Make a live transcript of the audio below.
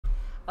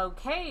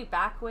Okay,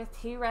 back with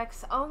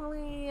TRex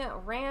only,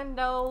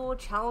 Rando,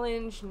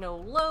 challenge, no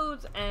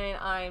loads, and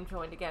I am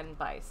joined again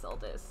by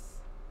Sildis.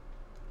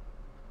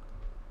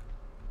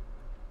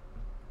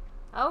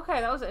 Okay,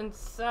 that was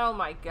oh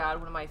my god,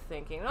 what am I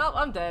thinking? Oh,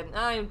 I'm dead.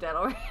 I am dead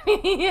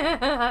already.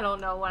 I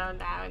don't know what I'm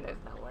doing, there's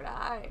nowhere to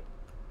hide.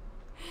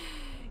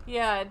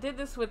 Yeah, I did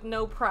this with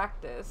no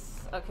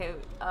practice. Okay,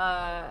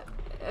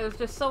 it was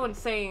just so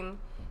insane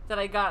that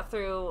I got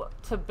through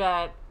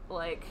Tibet,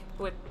 like,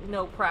 with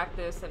no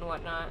practice and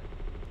whatnot.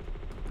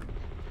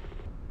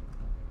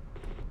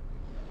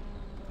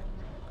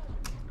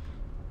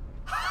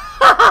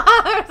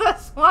 There's a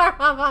swarm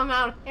of them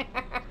out here.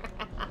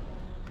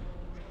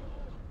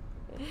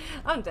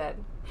 I'm dead.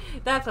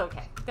 That's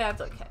okay.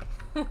 That's okay.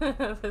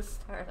 Let's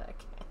start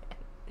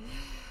again.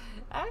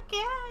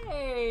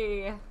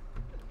 Okay.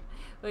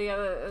 But yeah,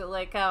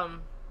 like,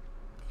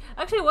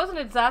 actually it wasn't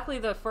exactly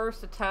the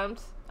first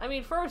attempt. I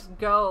mean, first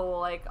go,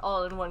 like,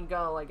 all in one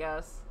go, I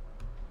guess.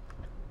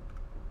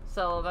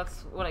 So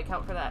that's what I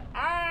count for that.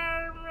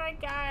 Oh my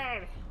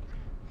god!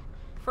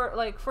 For,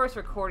 like, first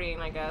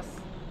recording, I guess.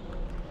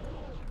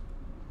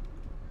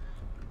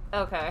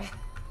 Okay.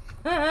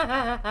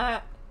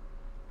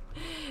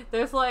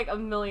 There's like a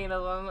million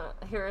of them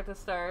here at the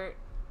start.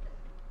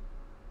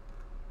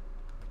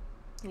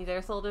 You there,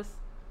 Soldis?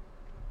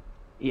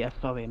 Yeah,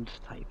 sorry, I'm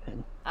just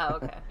typing. Oh,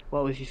 okay.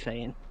 What was you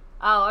saying?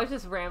 Oh, I was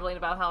just rambling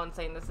about how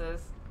insane this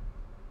is.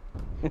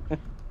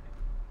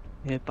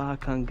 Yeah,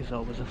 Barkhang is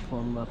always a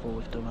fun level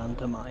with the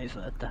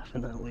randomizer,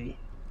 definitely.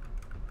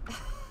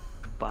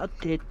 But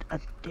I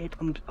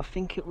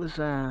think it was,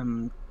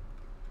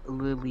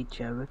 Lily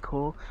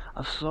Jericho.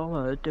 I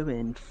saw her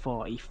doing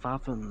 40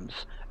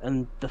 fathoms,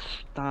 and the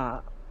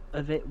start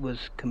of it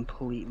was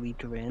completely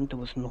drained. There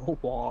was no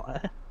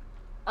water.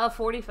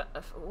 40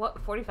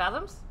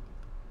 fathoms?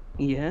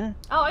 Yeah.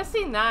 Oh, I've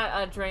seen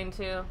that drain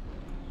too.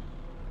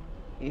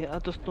 Yeah, I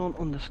just don't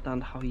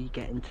understand how you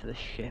get into the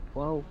ship.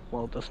 Well,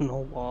 there's no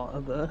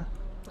water there.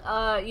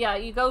 Yeah,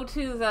 you go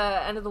to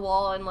the end of the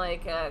wall and,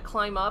 like,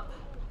 climb up,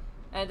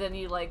 and then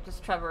you, like,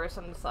 just traverse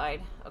on the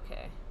side.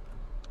 Okay.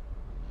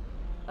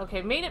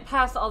 Okay, made it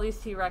past all these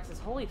T-Rexes.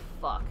 Holy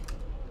fuck.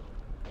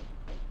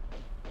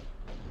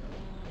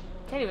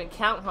 Can't even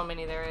count how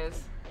many there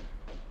is.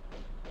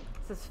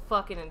 This is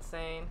fucking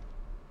insane.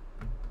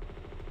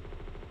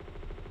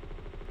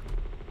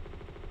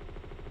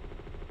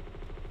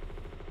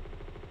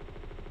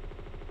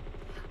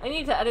 I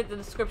need to edit the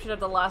description of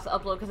the last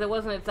upload because it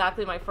wasn't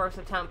exactly my first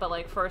attempt, but,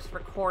 like, first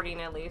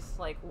recording at least,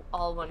 like,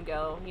 all one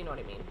go. You know what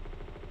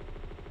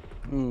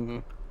I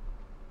mean?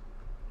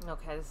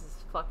 Okay, this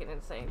is fucking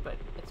insane, but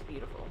it's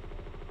beautiful.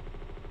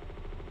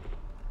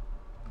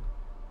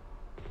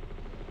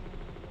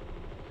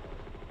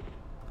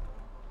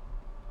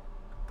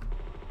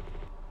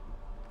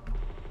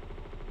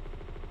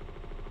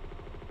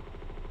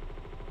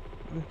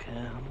 Okay,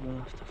 I'm gonna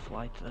have to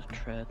fly to the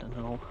trader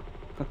now.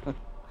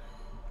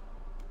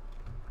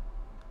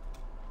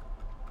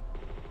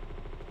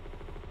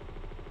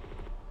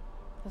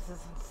 This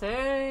is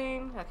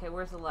insane. Okay,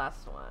 where's the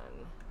last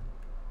one?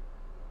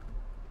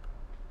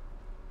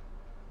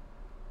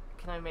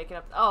 Can I make it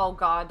up? Oh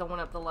god, the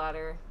one up the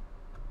ladder.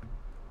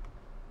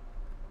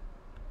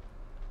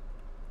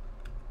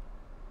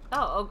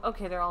 Oh,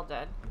 okay, they're all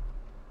dead.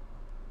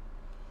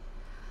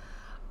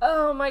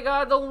 Oh my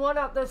god, the one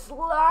up this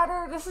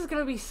ladder! This is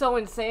gonna be so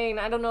insane.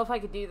 I don't know if I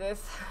could do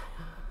this.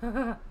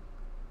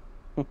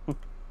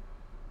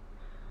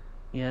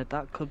 Yeah,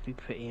 that could be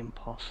pretty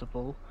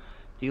impossible.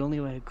 The only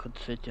way I could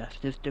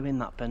suggest is doing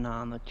that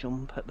banana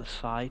jump at the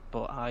side,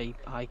 but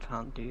I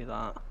can't do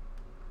that.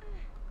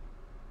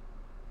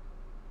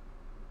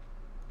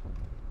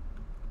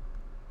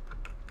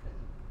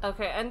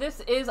 Okay, and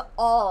this is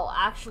all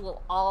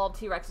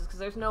T-Rexes, because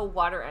there's no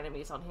water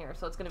enemies on here,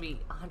 so it's gonna be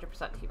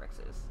 100%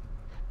 T-Rexes.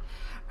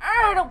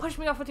 Ah, don't push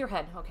me off with your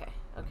head. Okay,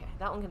 okay,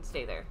 that one can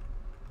stay there.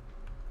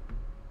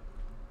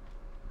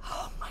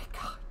 Oh my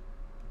god.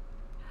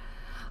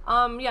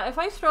 Yeah, if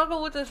I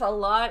struggle with this a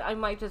lot, I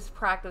might just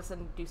practice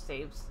and do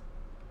saves.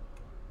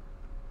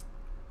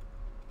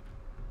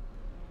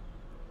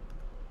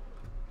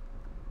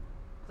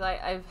 Cause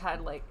I've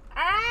had, like,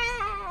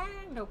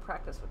 no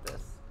practice with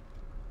this.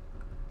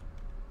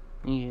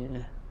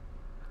 Yeah.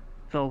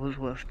 It's always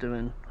worth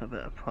doing a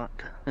bit of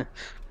practice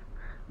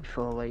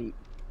before, like,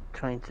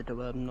 trying to do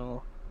a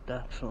no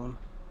death zone.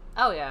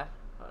 Oh yeah,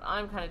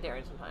 I'm kind of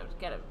daring sometimes.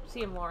 Get him.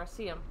 See him, Laura.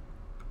 See him.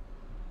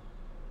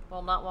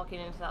 Well, not walking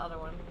into the other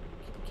one.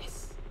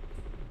 Yes.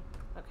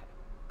 Okay.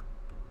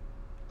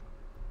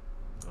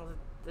 Oh,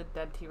 the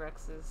dead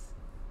T-Rexes.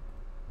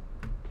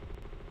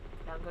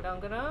 Down, go down,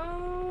 go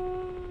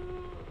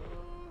down.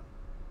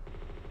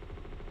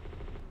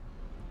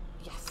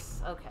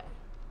 Yes. Okay.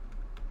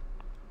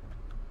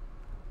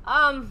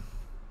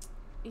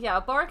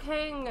 Yeah,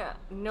 Barkhang,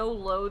 no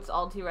loads,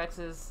 all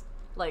T-Rexes,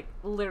 like,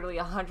 literally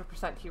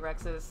 100%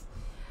 T-Rexes.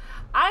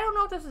 I don't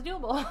know if this is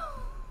doable.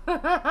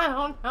 I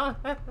don't know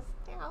if this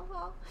is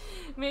doable.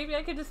 Maybe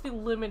I could just do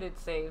limited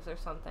saves or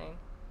something.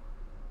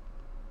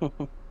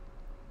 If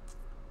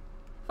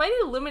I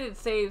do limited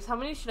saves, how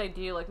many should I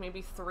do? Like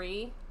maybe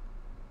 3?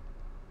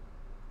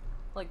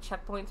 Like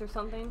checkpoints or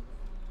something?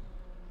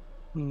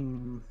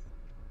 I'm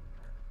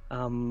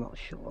not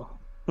sure.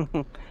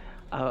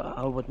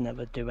 I would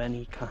never do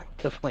any kind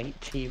of like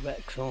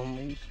T-Rex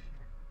only.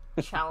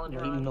 Challenge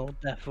Like run. no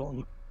death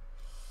run.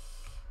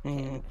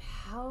 Okay,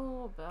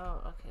 how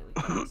about... Okay, we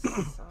got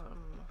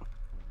some...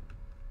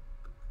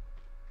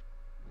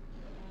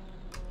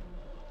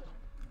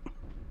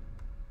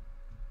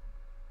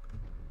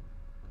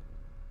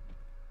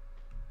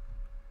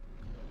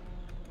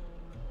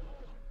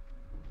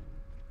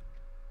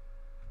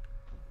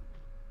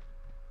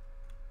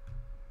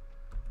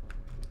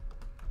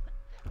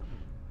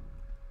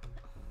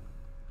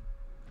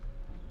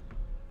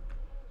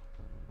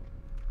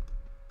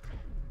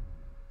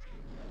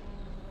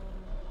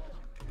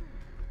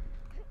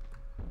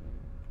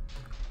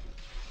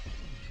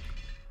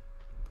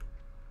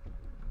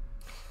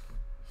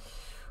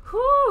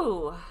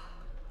 Whew!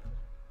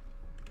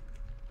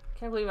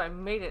 Can't believe I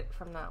made it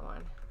from that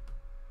one.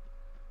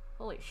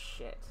 Holy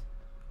shit.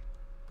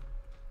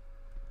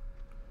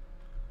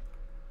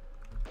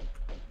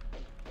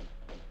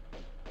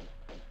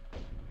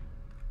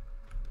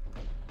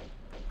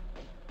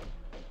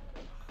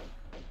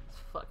 It's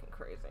fucking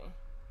crazy.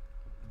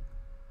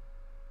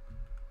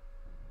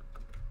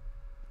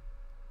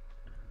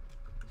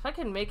 If I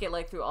can make it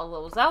like through all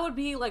levels, that would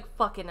be like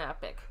fucking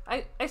epic.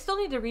 I still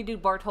need to redo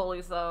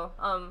Bartoli's though.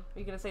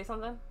 You gonna say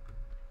something?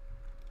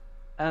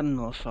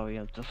 No, sorry,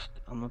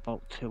 I'm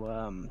about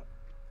to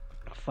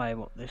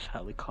fire up this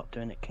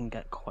helicopter and it can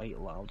get quite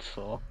loud,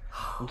 so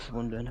I'm just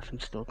wondering if I'm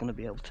still gonna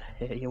be able to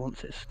hear you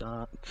once it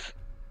starts.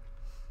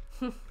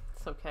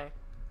 It's okay.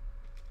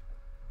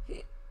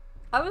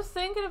 I was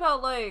thinking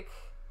about like,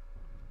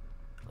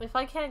 if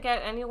I can't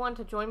get anyone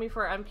to join me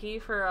for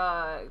MP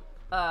for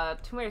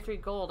 2 or 3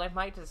 gold, I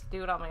might just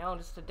do it on my own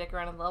just to dick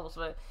around in the levels,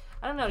 but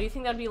I don't know, do you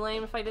think that'd be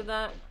lame if I did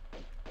that?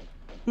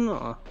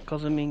 No,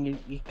 because I mean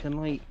you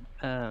can like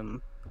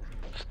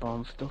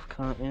spawn stuff,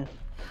 can't you?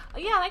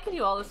 Yeah, I can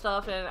do all this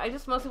stuff, and I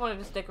just mostly want to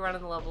just dick around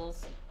in the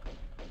levels.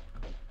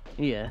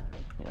 Yeah,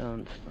 I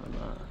understand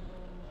that.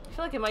 I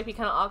feel like it might be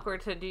kind of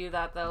awkward to do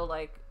that though,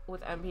 like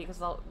with MP, because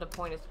the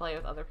point is to play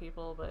with other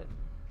people, but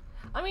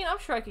I mean, I'm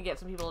sure I could get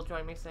some people to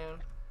join me soon.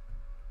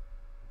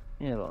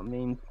 Yeah, but I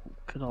mean, you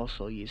could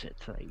also use it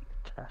to like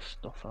test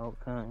stuff out,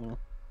 can't you?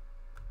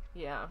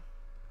 Yeah.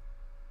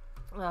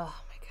 Oh my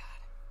god.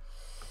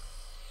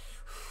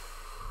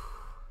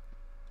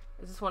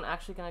 Is this one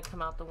actually gonna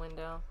come out the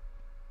window?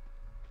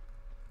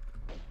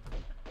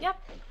 Yep.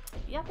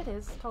 Yep, it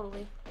is.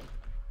 Totally.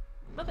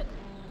 Move it.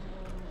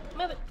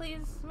 Move it,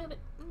 please. Move it.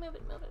 Move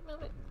it, move it,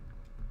 move it.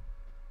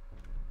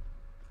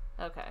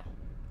 Okay.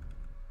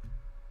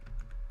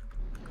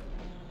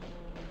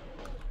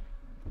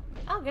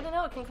 Oh, good to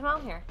know it can come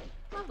out here.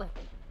 Lovely.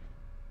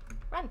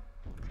 Run.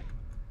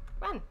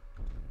 Run.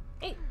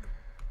 8.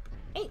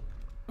 8.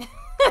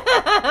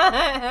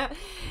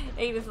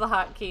 8 is the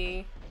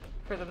hotkey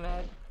for the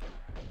med.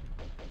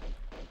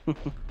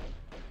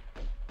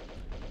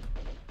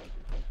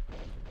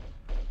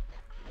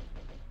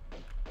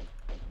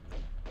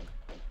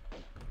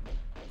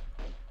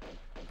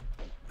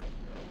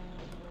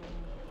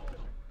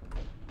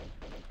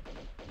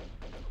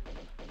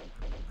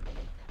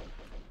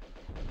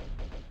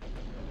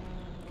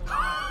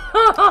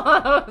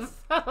 That was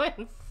so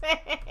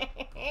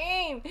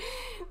insane.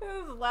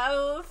 This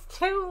level is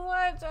too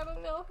much. I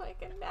don't know if I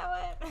can do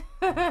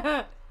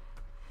it.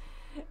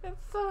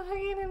 It's so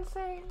fucking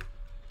insane.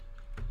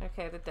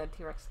 Okay, the dead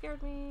T-Rex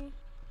scared me.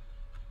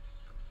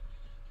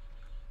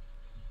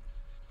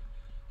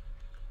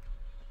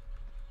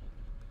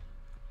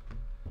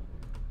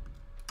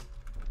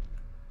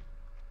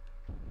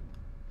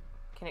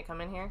 Can it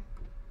come in here?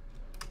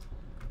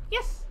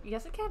 Yes!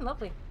 Yes it can,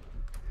 lovely.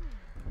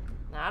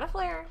 Not a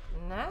flare.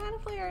 Not a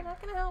flare,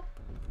 not gonna help.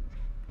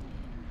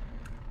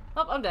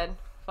 Oh, I'm dead.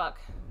 Fuck.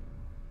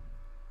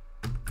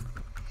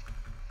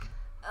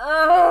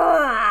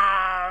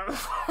 I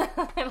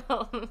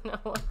don't know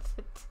what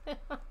to do.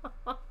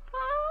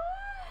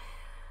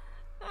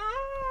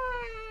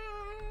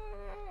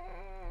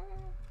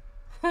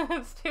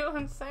 It's too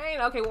insane.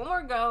 Okay, one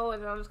more go,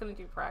 and then I'm just gonna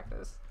do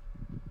practice.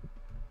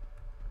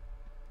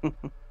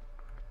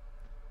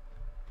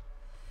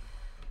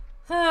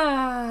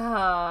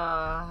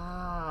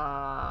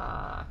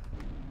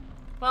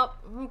 Well,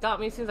 got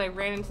me as soon as I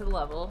ran into the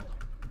level.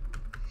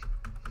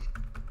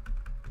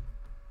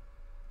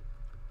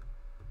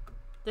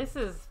 This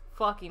is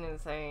fucking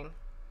insane.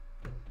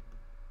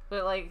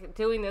 But, like,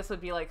 doing this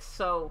would be, like,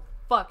 so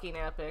fucking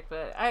epic.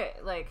 But, I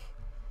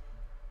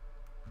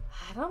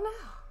don't know.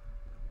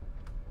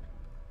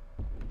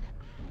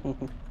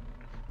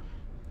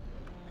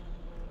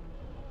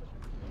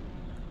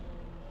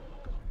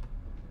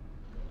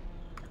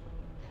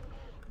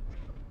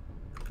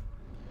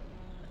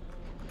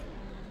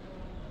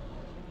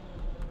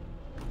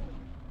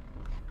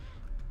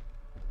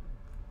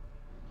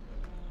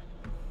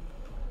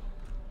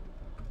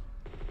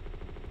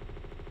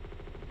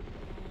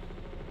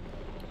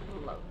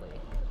 Lovely.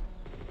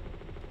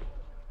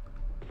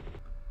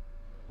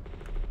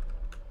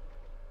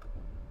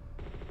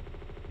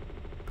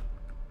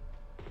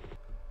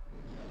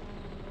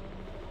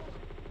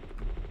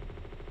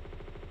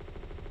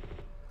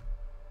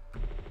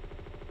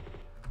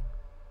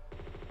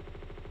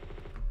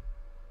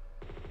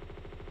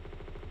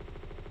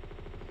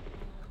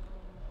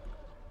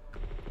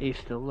 Are you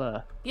still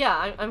there?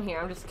 Yeah, I'm here.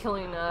 I'm just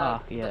killing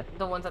Yeah.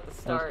 the ones at the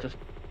start.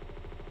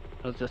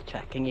 I was just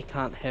checking. You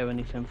can't hear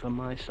anything from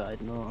my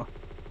side, no.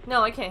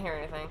 No, I can't hear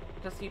anything.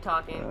 Just you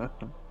talking.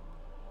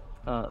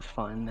 Oh, that's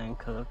fine then,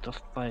 because I've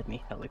just fired my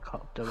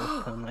helicopter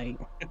up and like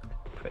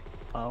pretty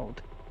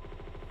loud.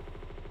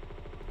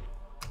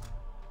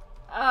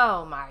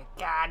 Oh my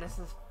god, this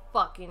is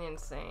fucking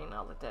insane.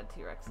 All the dead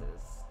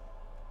T-Rexes.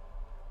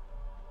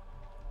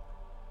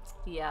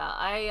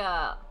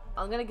 Yeah,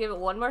 I'm gonna give it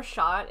one more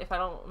shot. If I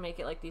don't make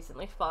it like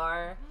decently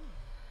far,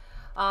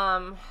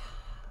 I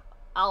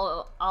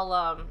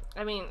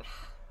mean,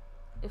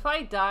 if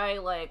I die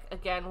like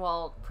again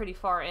while pretty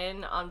far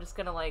in, I'm just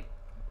gonna like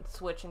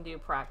switch and do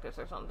practice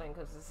or something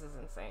because this is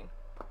insane.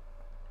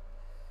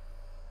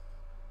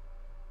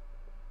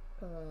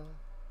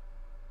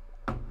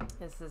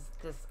 This is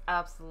just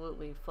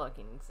absolutely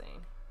fucking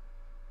insane.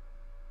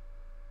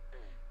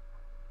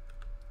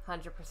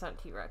 100%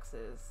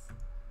 T-Rexes.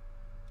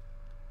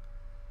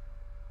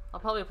 I'll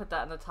probably put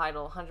that in the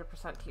title,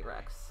 100%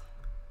 T-Rex.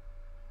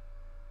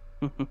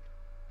 Okay,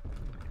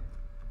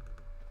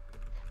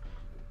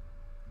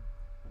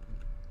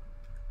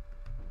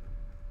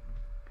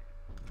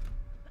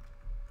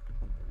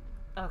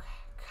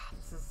 God,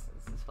 this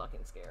is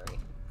fucking scary.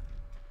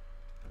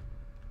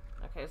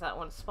 Okay, is that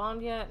one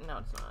spawned yet? No,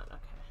 it's not. Okay.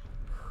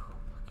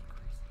 Fucking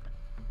crazy.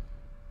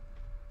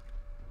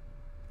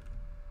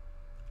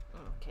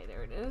 Okay,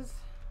 there it is.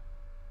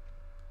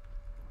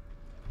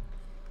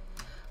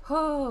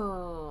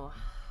 Oh.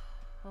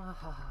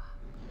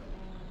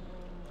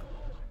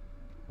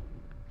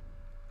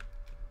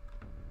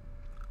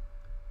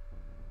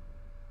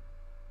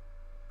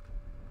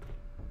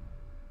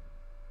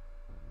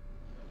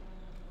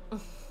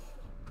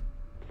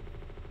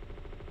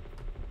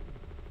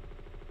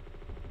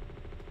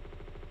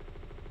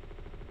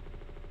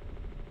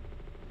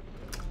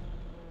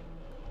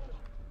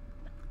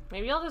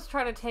 Maybe I'll just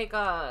try to take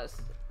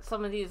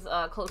some of these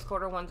close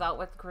quarter ones out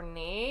with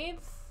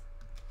grenades.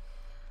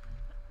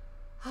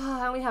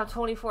 I only have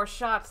 24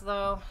 shots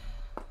though.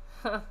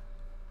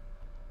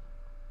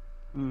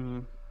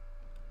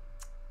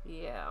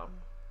 Yeah.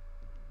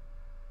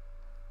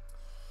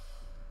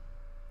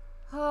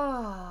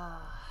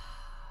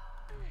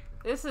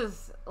 This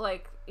is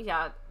like,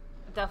 yeah,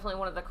 definitely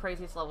one of the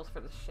craziest levels for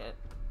this shit.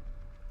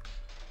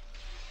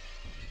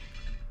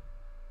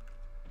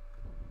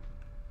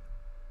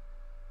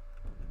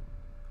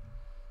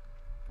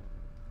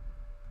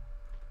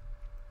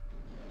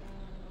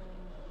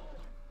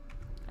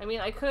 I mean,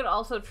 I could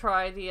also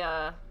try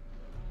the,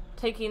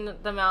 taking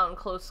them out in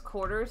close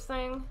quarters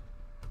thing.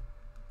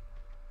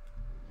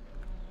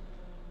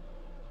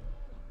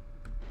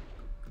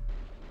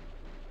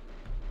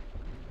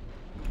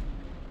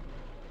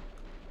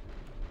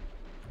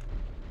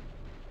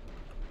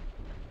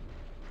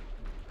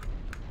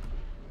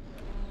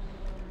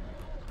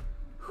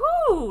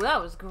 Whew,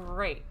 that was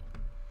great.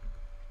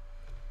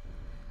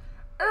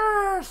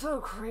 So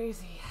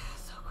crazy.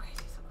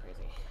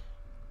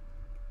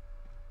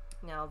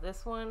 Now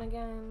this one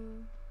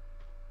again.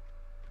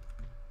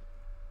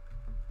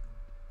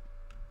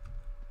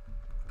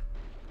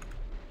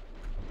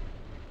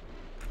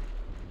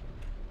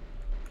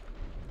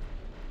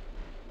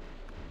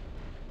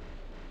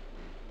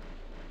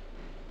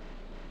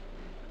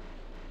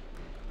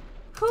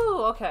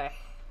 Whew, okay.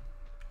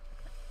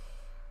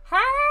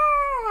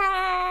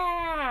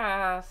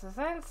 This is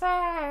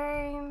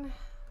insane.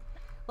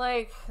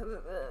 Like,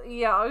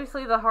 yeah,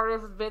 obviously the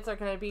hardest bits are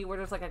gonna be where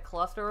there's like a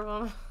cluster of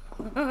them.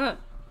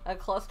 A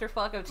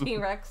clusterfuck of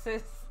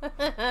T-Rexes.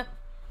 I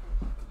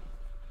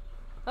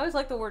always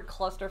like the word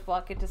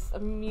clusterfuck, it just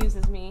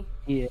amuses me.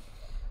 Yeah,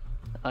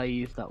 I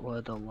use that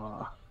word a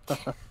lot.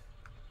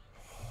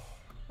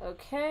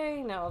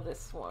 Okay, now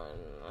this one.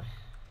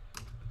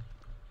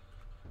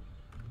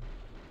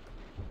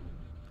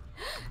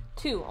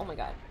 Two, oh my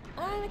god.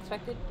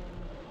 Unexpected.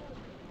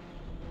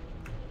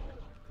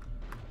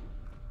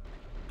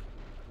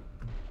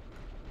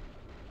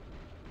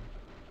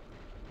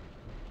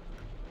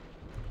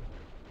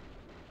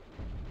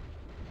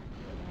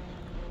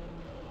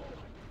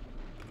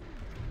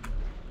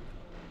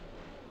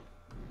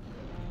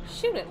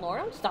 Shoot it,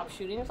 Laura. Don't stop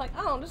shooting. It's like,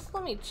 oh, just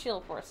let me chill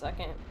for a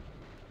second.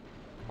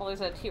 Well, there's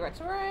a T-Rex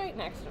right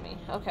next to me.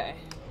 Okay.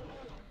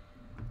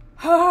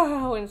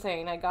 Oh,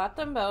 insane. I got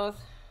them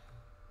both.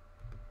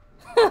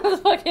 This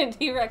fucking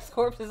T-Rex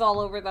corpses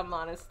all over the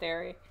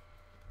monastery.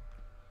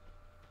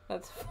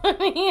 That's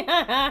funny.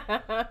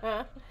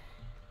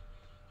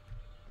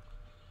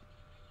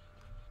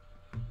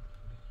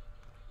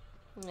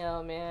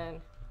 Oh,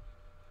 man.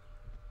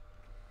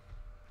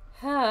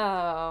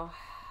 Oh.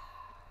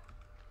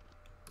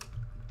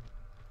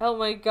 Oh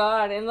my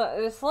god, and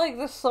it's like,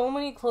 there's so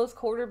many close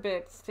quarter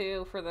bits,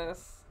 too, for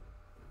this.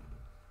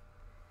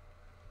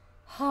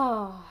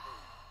 Oh.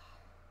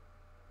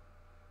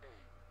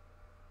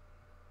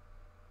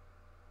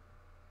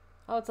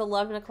 Oh, it's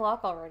 11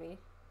 o'clock already.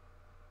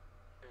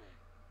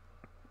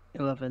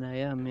 11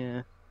 AM,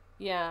 yeah.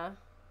 Yeah.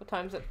 What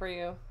time is it for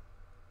you?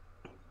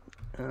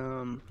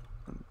 I'm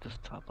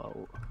just tap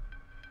out.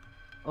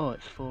 Oh,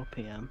 it's 4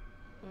 PM.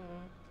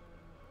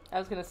 I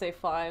was gonna say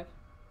 5.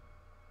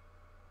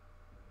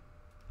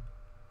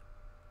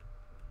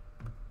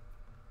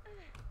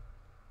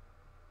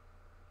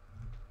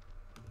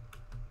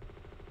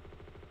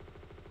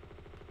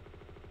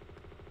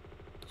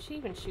 Is she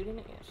even shooting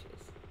it? Yeah, she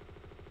is.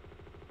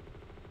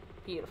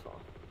 Beautiful.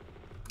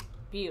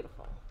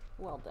 Beautiful.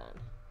 Well done.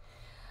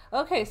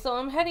 Okay, so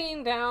I'm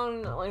heading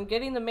down. I'm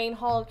getting the main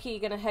hall key.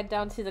 Gonna head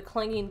down to the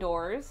clanging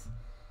doors.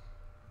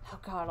 Oh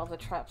god, all the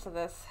traps of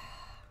this.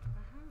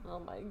 Oh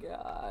my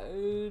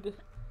god.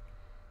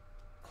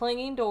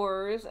 Clanging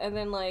doors, and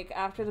then like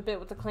after the bit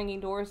with the clanging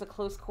doors, the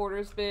close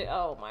quarters bit.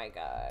 Oh my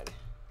god.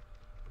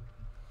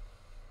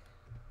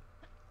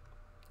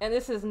 And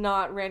this is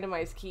not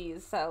randomized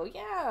keys, so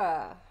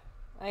yeah.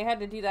 I had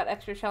to do that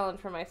extra challenge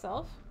for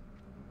myself.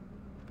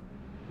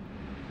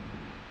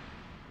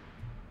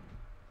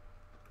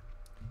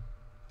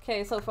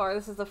 Okay, so far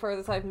this is the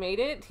furthest I've made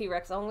it.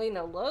 T-Rex only,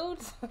 no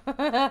loads.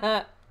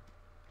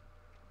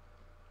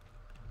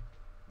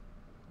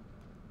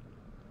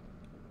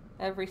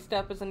 Every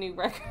step is a new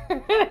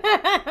record.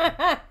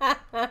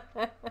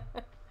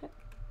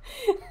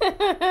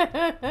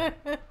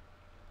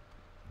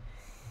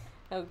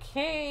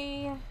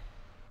 Okay.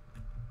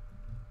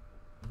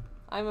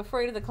 I'm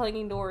afraid of the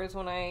clanging doors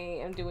when I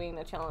am doing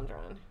a challenge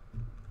run.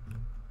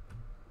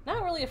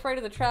 Not really afraid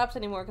of the traps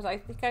anymore because I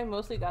think I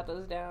mostly got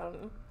those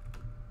down.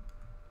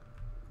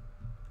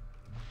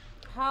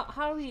 How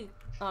are we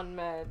on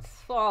meds?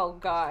 Oh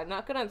god,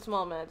 not good on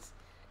small meds.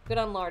 Good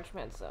on large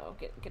meds though.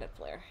 Get a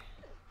flare.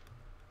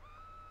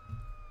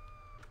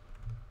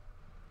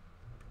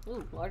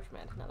 Ooh, large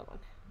med, another one.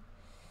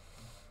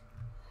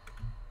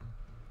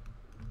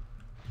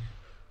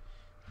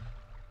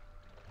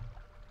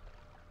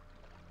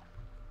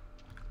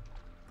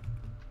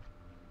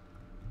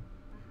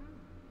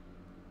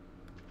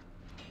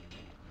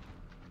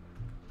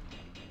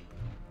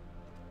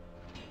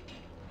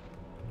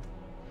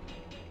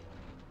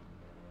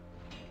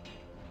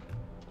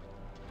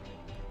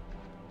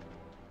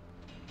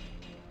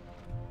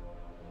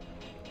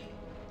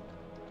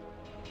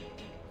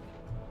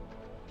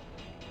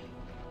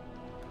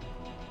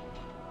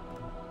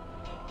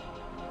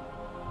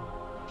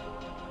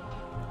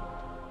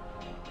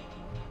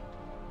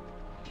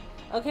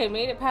 Okay,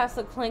 made it past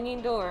the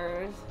clanging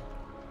doors.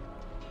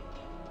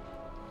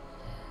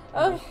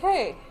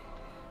 Okay.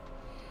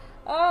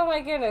 Oh my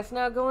goodness,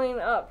 now going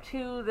up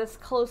to this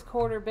close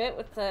quarter bit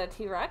with the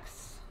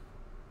T-Rex.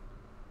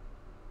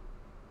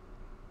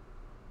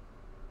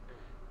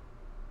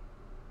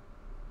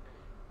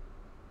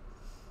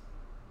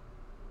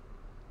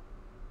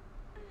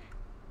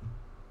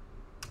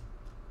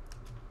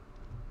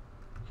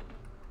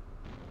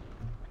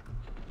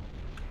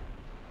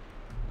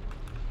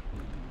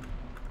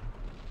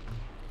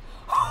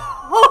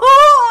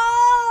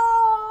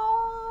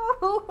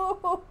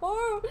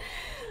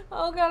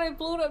 Oh god, I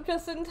blew it up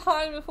just in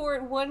time before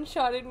it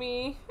one-shotted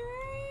me.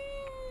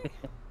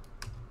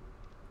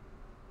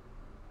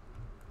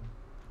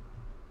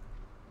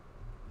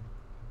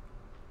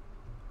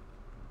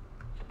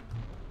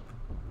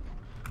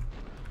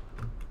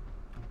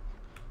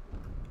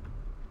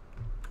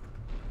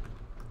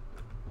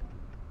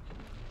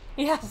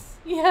 Yes,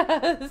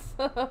 yes.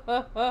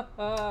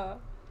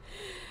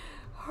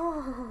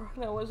 Now,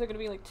 was there gonna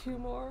be like 2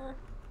 more?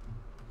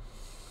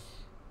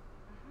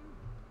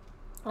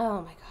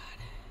 Oh my god.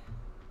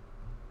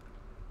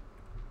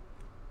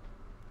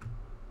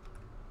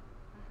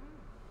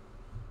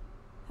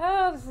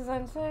 Oh, this is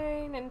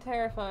insane and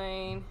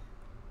terrifying.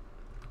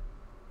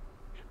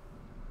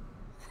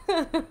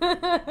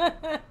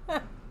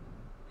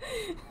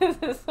 This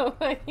is so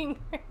fucking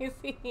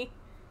crazy.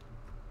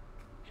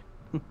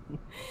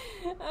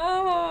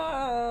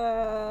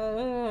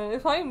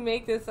 If I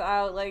make this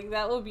out, like,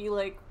 that would be,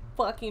 like,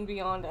 fucking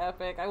beyond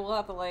epic. I will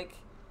have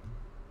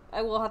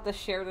to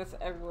share this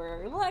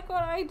everywhere. Look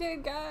what I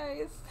did,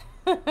 guys!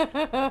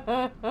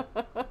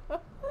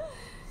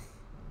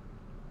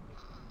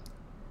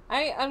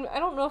 I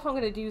don't know if I'm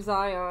gonna do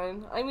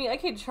Zion. I mean, I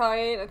could try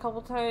it a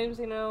couple times,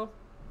 you know?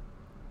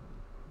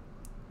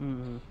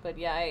 Mm-hmm. But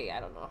yeah, I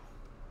don't know.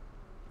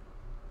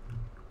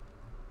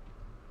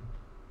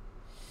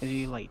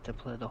 You like to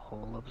play the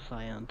whole of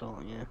Zion,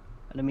 don't you?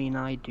 And I mean,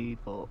 I do,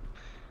 but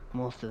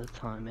most of the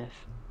time, if,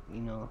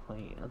 you know,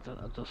 like, I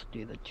just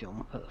do the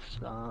jump at the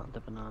start, the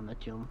banana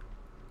jump.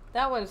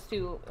 That one's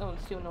too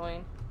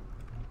annoying.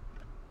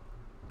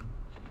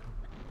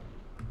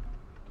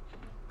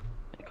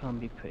 It can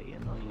be pretty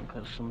annoying,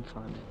 because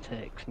sometimes it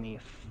takes me,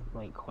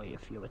 like, quite a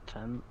few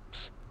attempts.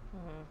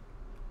 Mm-hmm.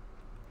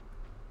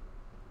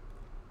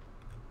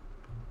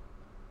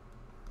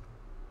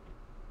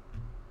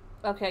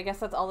 Okay, I guess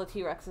that's all the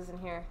T-Rexes in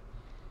here.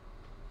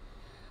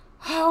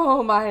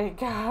 Oh my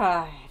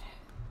god.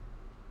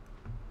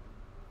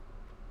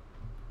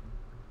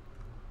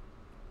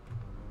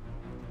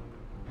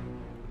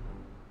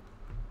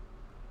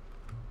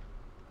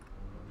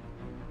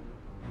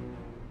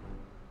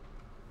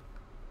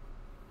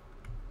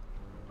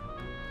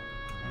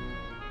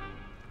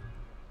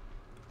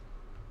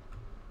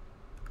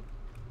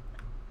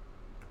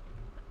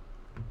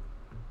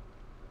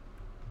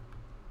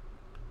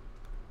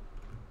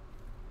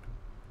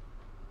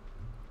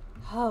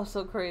 Oh,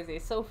 so crazy.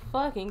 So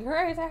fucking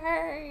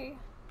crazy.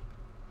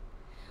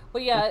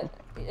 But yeah,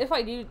 if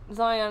I do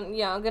Zion,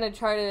 yeah, I'm gonna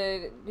try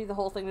to do the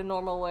whole thing the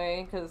normal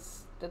way,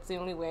 because that's the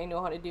only way I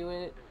know how to do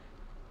it.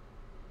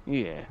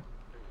 Yeah.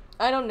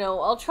 I don't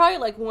know. I'll try it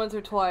like once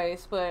or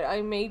twice, but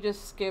I may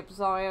just skip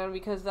Zion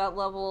because that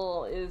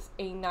level is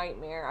a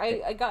nightmare.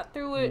 I got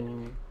through it.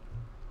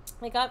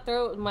 I got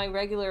through it with my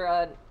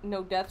regular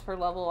no deaths per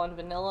level on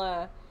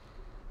vanilla,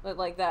 but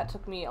like that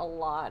took me a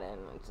lot,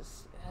 and it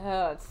just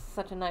it's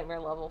such a nightmare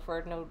level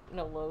for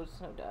no loads,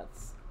 no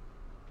deaths.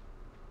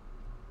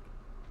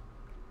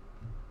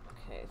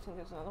 Okay, I think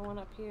there's another one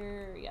up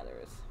here. Yeah, there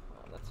is.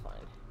 Oh, that's fine.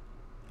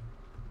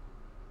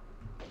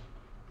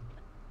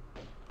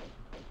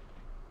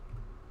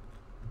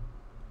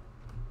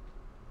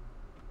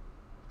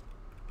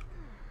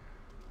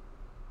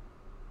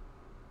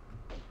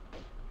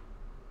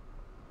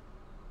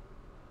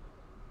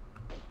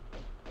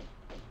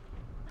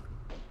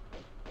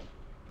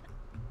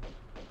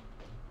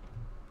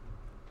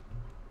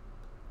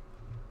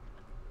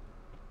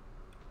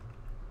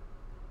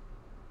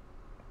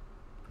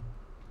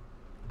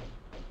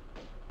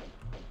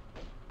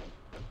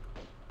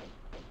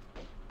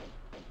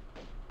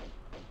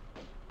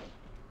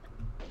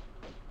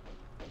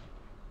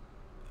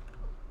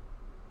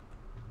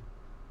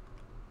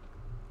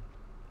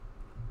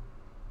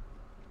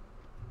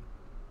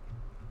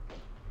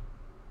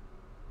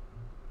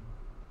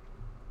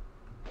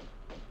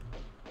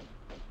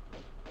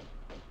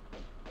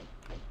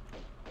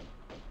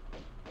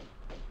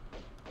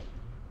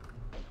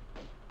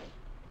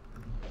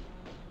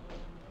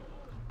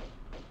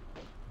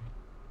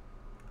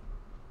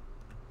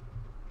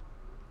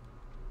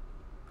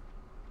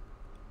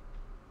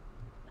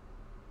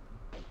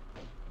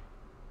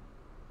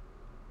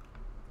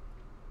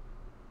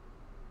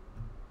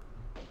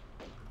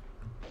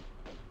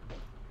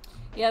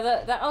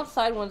 Yeah, the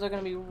outside ones are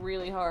gonna be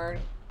really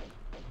hard.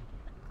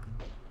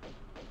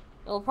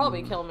 It'll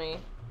probably kill me.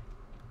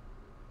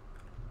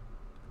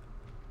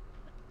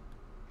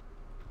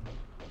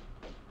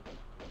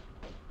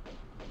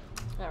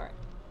 Alright.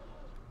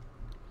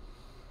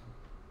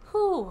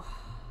 Whew.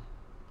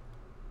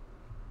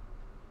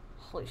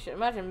 Holy shit,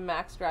 imagine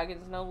max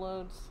dragons, no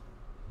loads.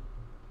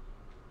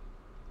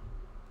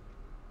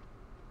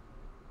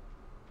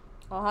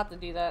 I'll have to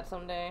do that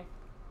someday.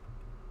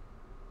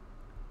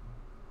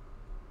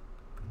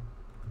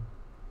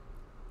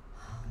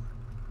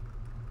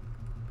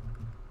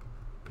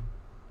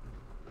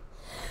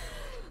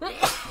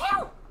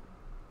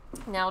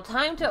 Now,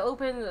 time to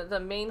open the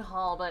main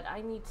hall, but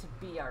I need to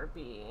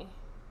BRB.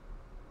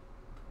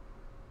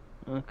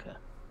 Okay.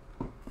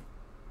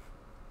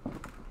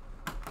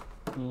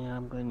 Yeah,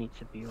 I'm gonna need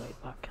to be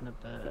right back in a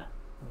bit.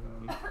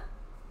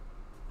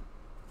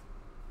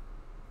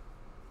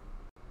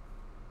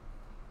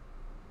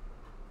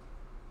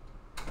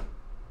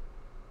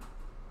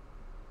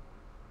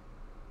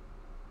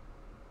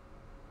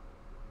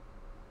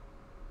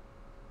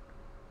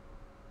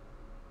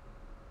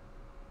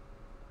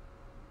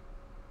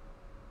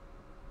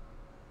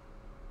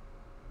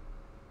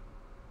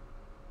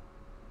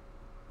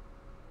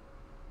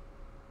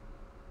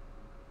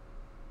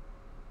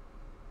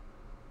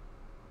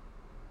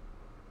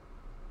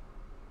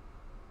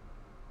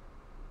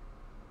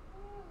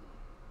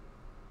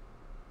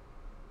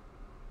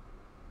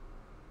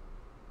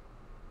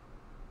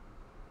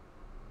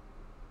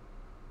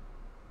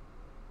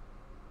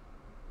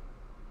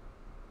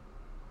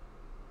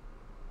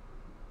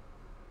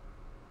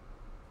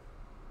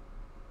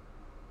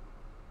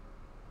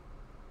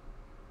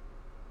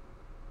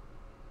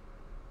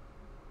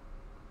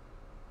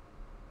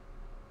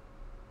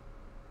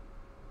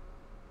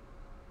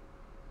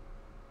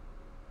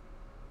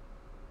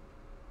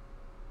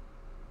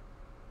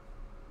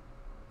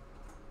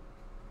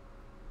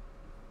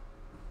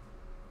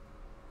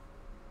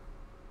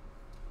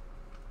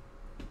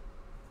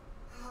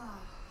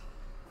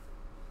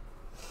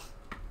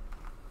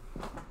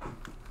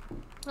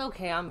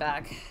 Okay, I'm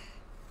back.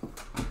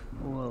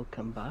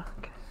 Welcome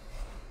back.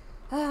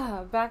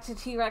 Back to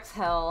TRex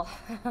hell.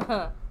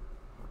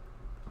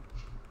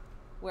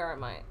 Where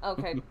am I?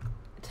 Okay.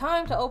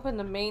 Time to open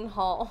the main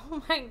hall.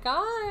 Oh my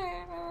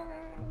god.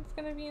 It's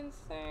gonna be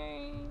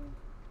insane.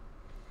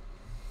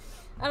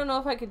 I don't know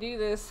if I could do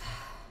this.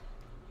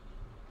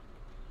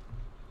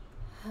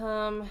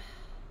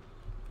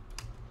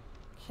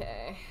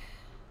 Okay.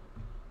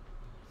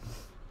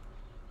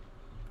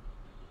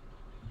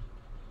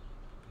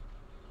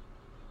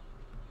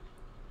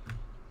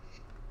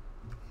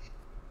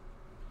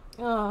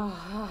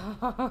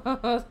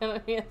 Oh, it's gonna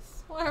be a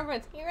swarm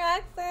of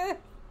T-Rexes.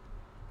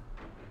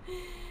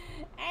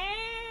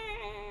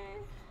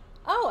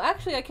 Oh,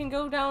 actually, I can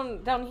go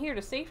down here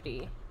to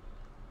safety.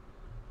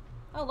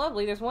 Oh,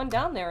 lovely. There's one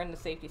down there in the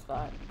safety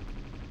spot.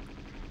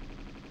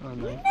 Oh,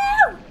 no.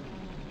 No!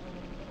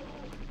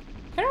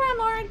 Turn around,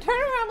 Lauren. Turn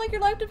around like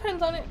your life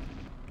depends on it.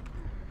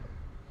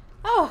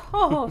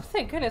 Oh,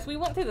 thank goodness. We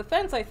went through the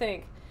fence, I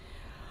think.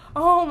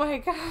 Oh my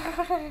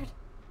god.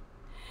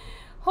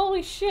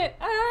 Holy shit.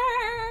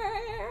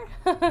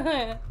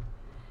 Yeah,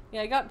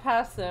 I got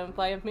past them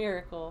by a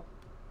miracle.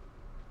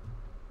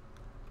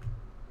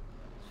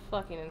 It's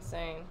fucking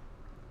insane.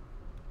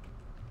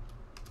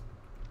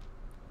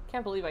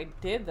 Can't believe I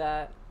did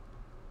that.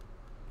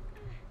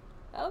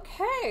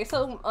 Okay,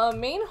 so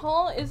main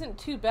hall isn't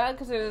too bad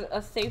because there's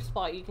a safe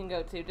spot you can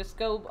go to. Just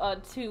go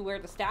to where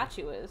the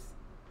statue is.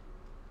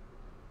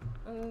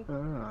 And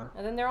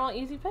then they're all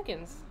easy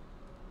pickings.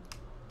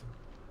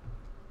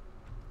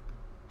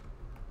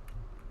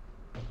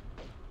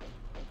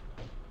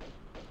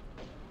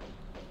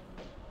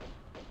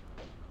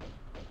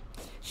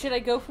 Should I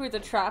go through the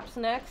traps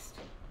next?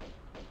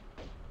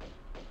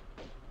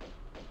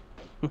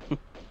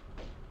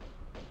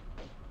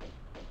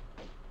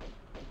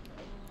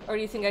 Or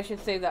do you think I should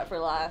save that for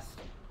last?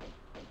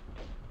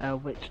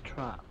 Which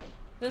trap?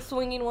 The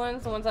swinging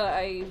ones, the ones that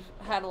I've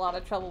had a lot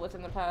of trouble with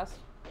in the past.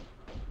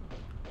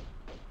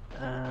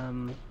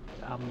 I'm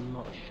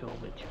not sure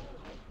which.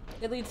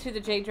 It leads to the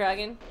Jade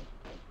Dragon.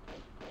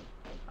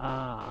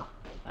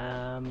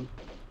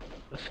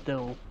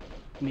 Still,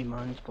 me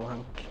mind's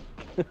blank.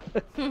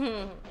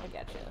 I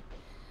gotcha.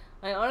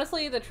 And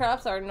honestly, the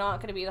traps are not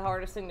going to be the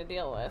hardest thing to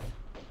deal with.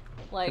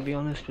 Like, to be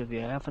honest with you,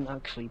 I haven't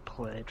actually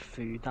played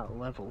through that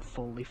level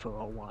fully for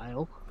a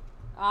while.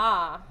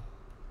 Ah.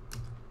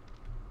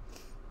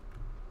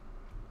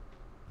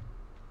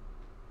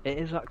 It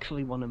is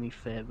actually one of my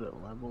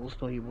favourite levels,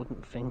 though you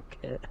wouldn't think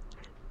it.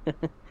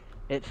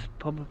 It's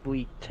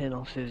probably,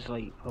 Tinos is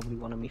like probably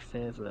one of my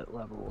favourite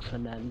levels,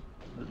 and then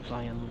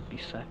Zion would be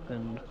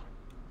second.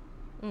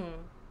 The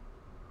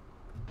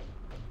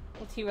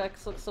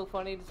T-Rex looks so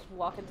funny just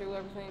walking through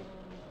everything.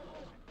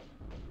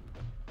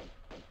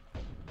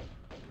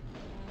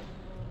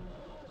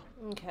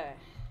 Okay.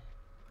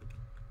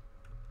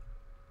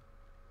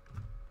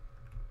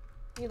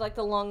 You like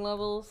the long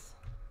levels?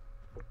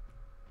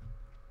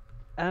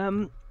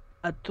 I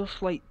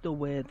just like the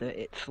way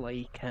that it's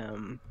like,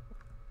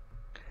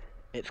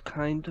 it's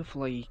kind of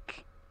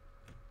like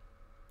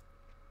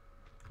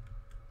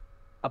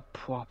a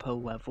proper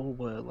level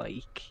where,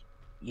 like,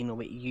 you know,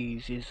 it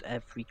uses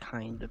every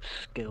kind of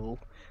skill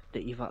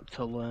that you've had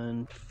to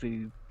learn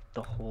through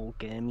the whole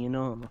game, you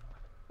know?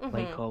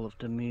 Like all of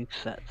the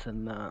movesets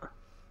and that.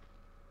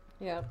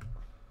 Yep.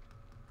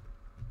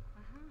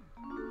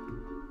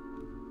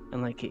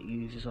 And like it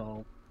uses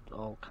all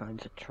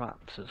kinds of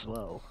traps as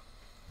well.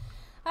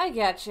 I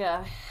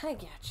getcha. I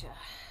getcha.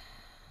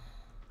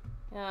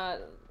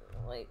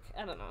 Like,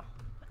 I don't know.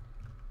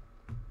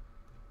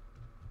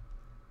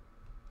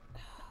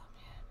 Oh,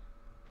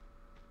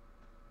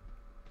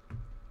 man.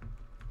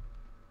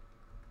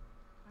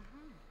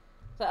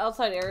 The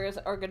outside areas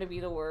are going to be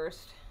the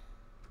worst.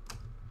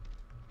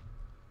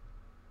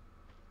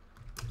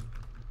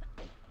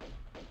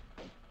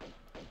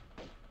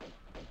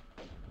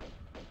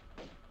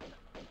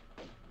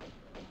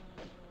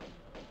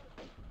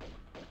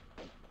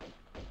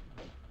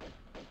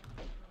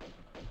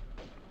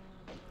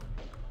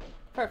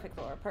 Perfect,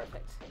 Laura,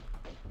 perfect.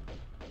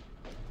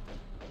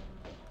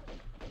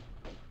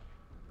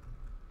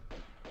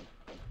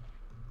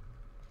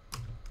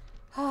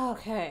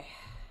 Okay.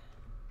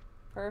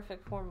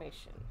 Perfect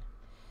formation.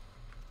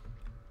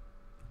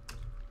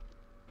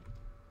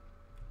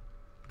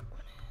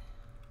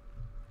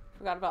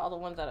 Forgot about all the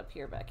ones that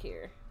appear back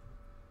here.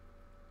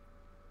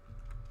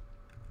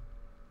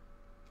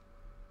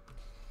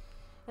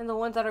 And the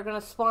ones that are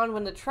gonna spawn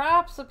when the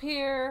traps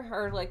appear,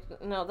 or like,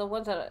 no, the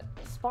ones that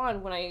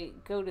spawn when I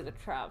go to the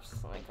traps.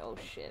 I'm like, oh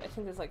shit, I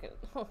think there's like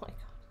oh my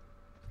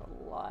god,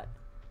 a lot.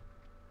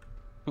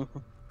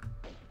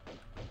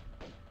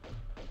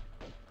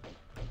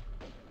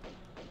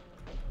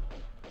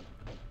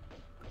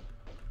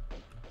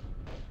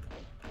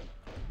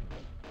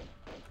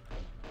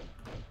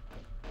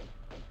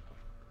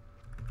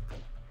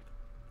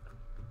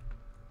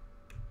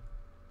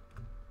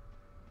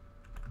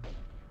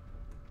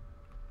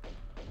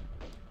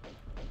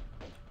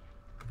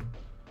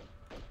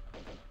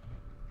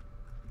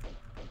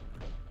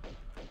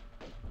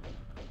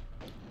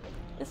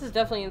 This is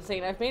definitely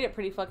insane. I've made it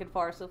pretty fucking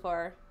far so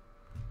far.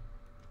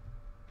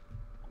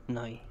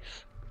 Nice.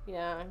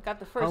 Yeah, got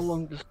the first. How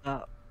long does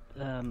that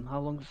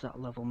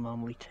level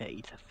normally take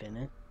you to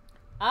finish?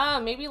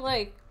 Maybe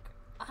like,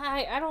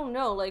 I don't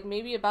know, like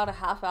maybe about a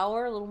half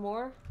hour, a little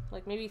more,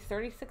 like maybe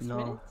 36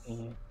 minutes.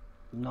 Yeah.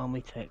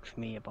 Normally takes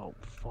me about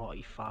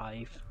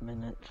 45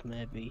 minutes,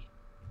 maybe.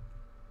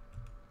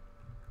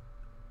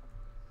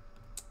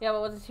 Yeah,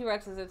 but with the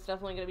T-Rexes, it's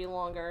definitely gonna be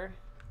longer.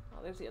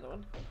 Oh, there's the other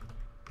one.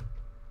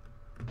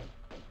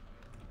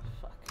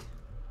 Fuck.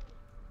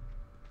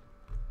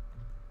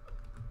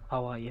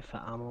 How are you for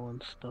ammo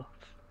and stuff?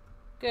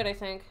 Good, I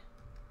think.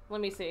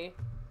 Let me see.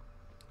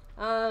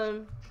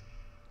 Meds,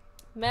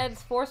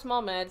 4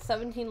 small meds,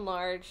 17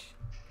 large,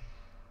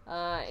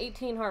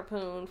 18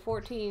 harpoon,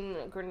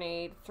 14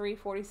 grenade,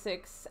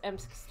 346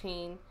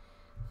 M16,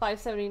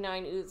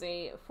 579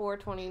 Uzi,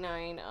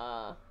 429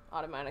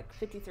 automatic,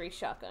 53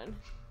 shotgun.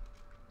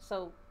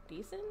 So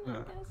decent, I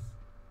guess.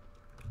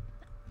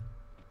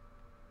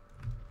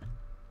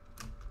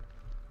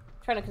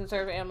 Trying to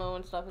conserve ammo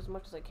and stuff as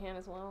much as I can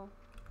as well.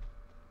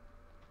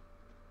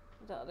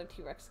 Where'd the other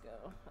T-Rex go?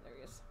 Oh, there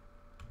he is.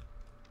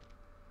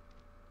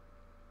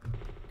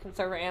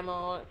 Conserve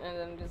ammo and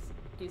then just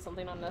do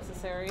something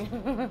unnecessary.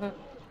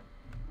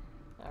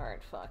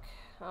 Alright, fuck.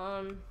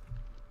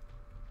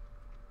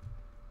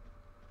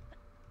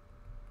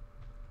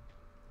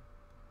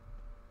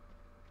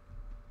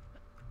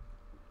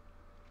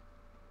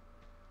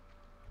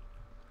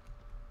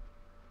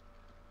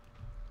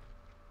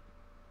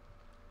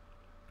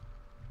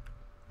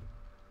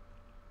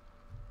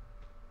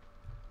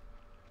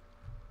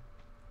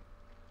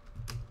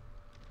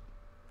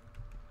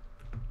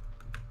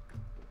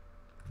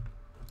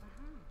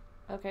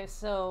 Okay,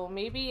 so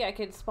maybe I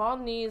could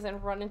spawn these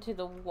and run into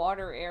the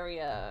water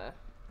area.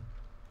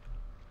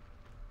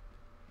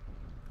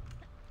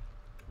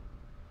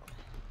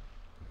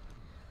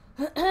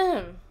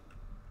 Because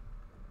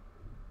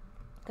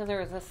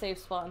there is a safe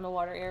spot in the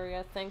water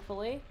area,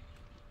 thankfully.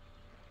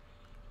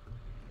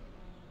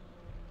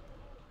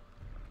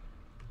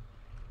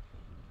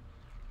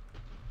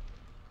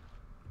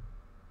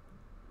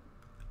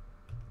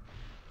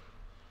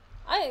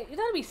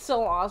 That'd be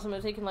so awesome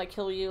if they can, like,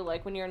 kill you,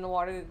 like, when you're in the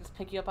water, they just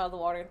pick you up out of the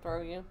water and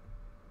throw you.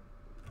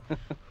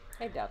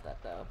 I doubt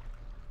that, though.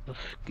 They'll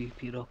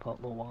scoop you up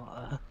out the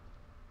water.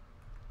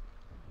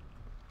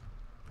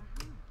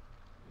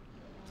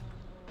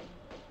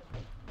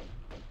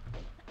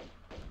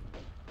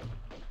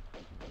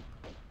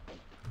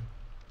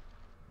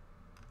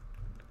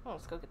 Oh,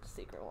 let's go get the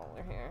secret while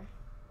we're here.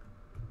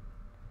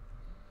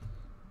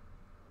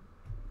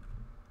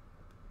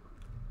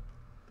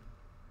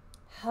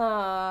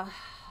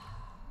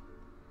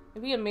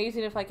 It'd be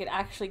amazing if I could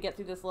actually get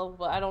through this level,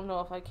 but I don't know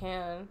if I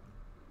can.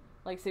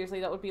 Like, seriously,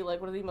 that would be, like,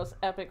 one of the most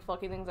epic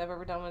fucking things I've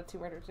ever done with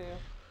Tomb Raider 2.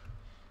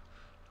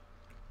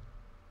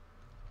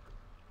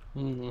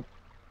 Mm.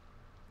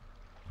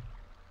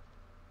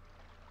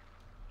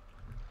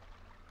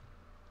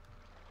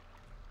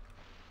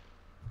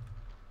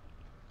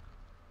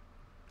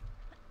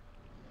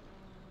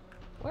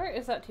 Where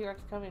is that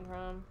T-Rex coming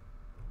from?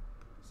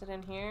 Is it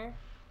in here?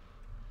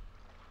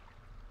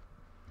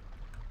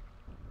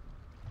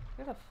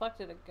 Where the fuck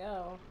did it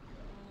go?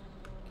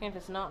 Can't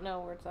just not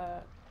know where it's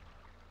at.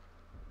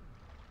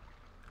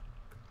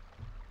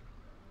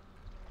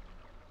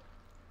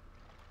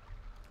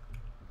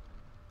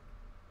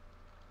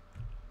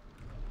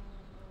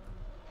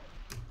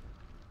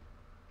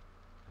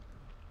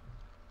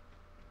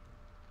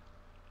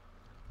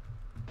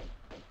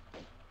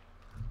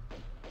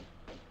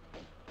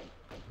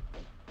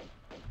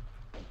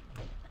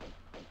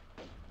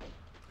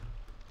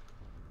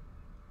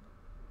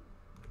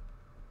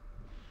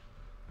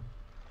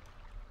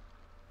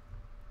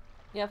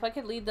 Yeah, if I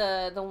could lead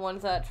the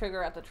ones that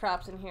trigger at the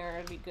traps in here,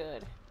 it'd be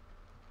good.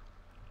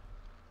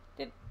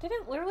 Did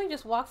it literally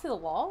just walk through the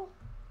wall?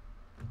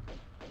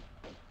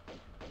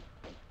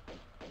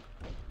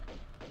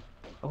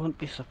 I wouldn't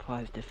be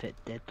surprised if it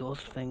did. Those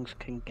things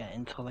can get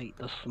into, like,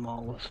 the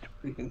smallest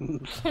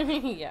rooms.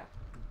 Yeah.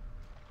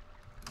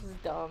 This is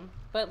dumb.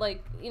 But,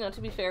 like, you know,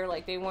 to be fair,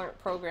 like, they weren't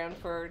programmed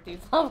for these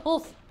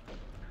levels.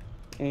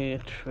 Yeah,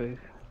 true.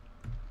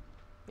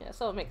 Yeah,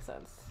 so it makes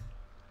sense.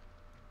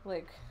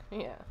 Like,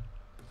 yeah.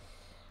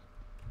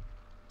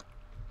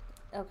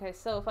 Okay,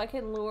 so if I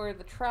can lure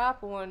the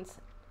trap ones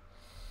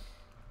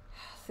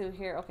through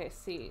here. Okay,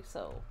 see.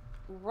 So,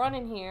 run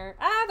in here.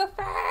 Ah, the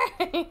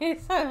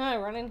face!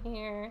 Run in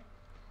here.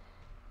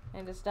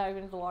 And just dive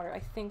into the water. I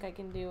think I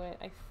can do it.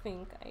 I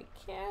think I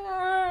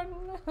can.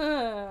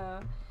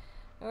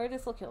 Or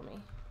this will kill me.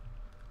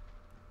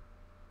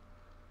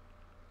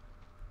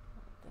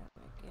 Then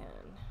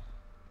again.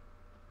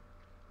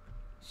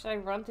 Should I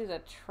run through the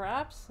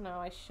traps? No,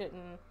 I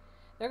shouldn't.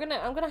 I'm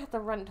gonna have to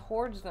run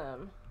towards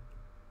them.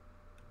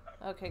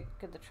 Okay,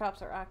 good. The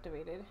traps are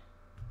activated.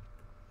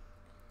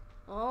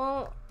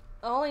 All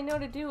I know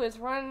to do is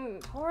run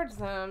towards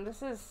them.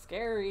 This is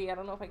scary. I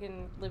don't know if I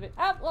can live it.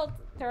 Ah, well,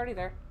 they're already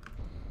there.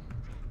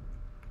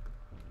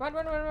 Run,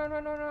 run, run, run,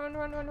 run, run, run,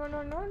 run, run, run,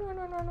 run, run, run,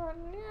 run, run, run.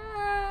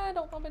 Yeah,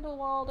 don't bump into a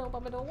wall. Don't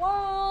bump into a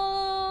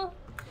wall.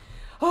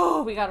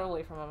 Oh, we got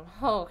away from him.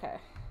 Oh, okay.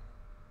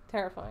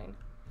 Terrifying.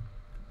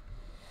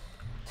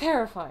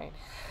 Terrifying.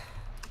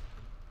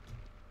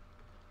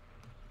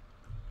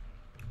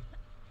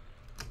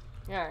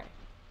 Alright.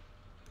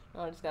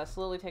 Oh, I just gotta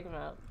slowly take him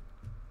out.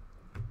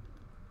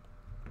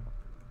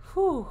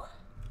 Whew.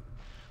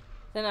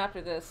 Then after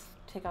this,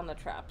 take on the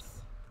traps.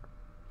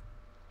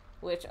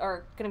 Which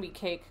are gonna be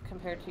cake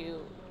compared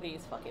to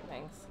these fucking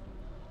things.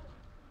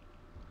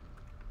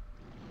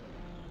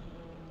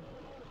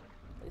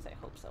 At least I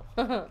hope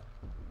so.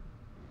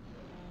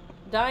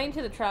 Dying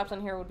to the traps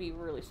on here would be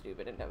really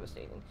stupid and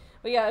devastating.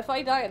 But yeah, if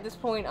I die at this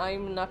point,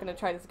 I'm not gonna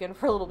try this again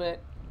for a little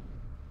bit.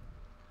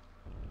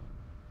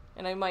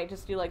 And I might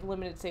just do, like,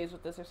 limited saves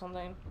with this or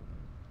something.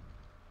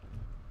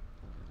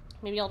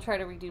 Maybe I'll try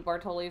to redo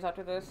Bartoli's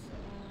after this.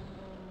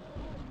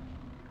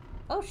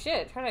 Oh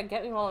shit, trying to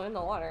get me while I'm in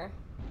the water.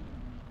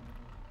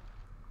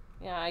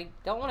 Yeah, I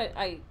don't want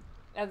to,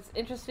 as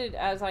interested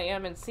as I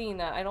am in seeing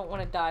that, I don't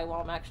want to die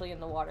while I'm actually in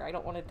the water. I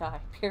don't want to die,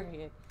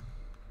 period.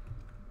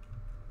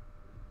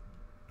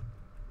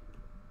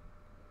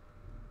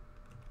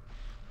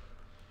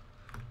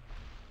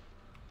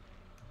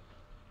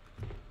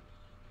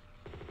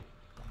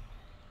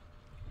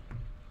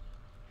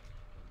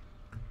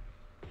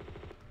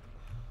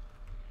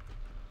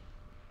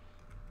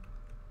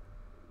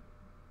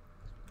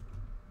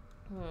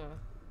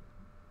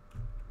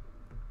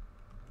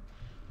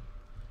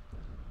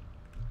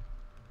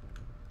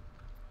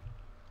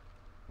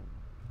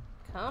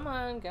 Come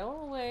on,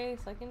 go away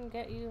so I can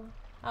get you.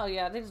 Oh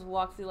yeah, they just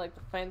walk through like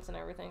the fence and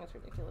everything. It's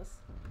ridiculous.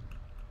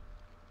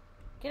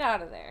 Get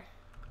out of there.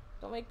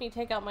 Don't make me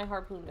take out my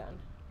harpoon gun.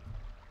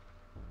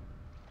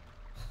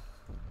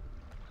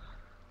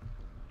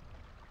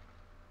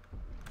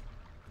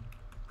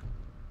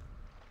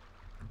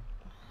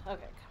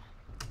 Okay,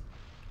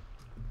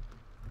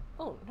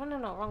 come on. Oh,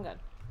 no, wrong gun.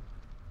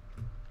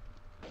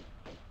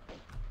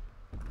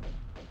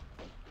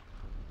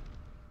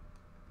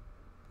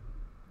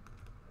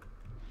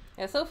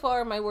 Yeah, so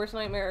far my worst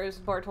nightmare is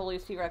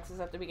Bartoli's T-Rexes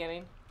at the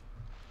beginning.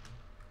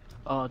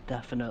 Oh,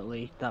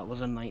 definitely. That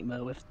was a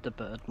nightmare with the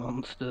bird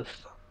monsters.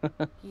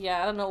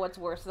 Yeah, I don't know what's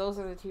worse. Those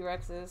are the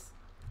T-Rexes.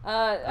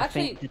 I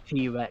Actually... think the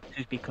T-Rex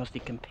is because they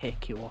can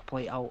pick you up,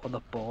 like, out of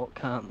the boat,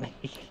 can't they?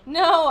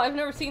 No, I've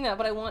never seen that,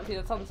 but I want to.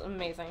 That sounds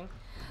amazing.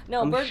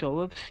 No, I'm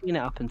sure I've seen it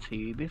happen to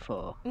you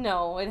before.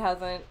 No, it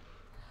hasn't.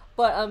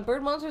 But,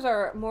 bird monsters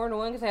are more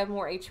annoying because they have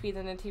more HP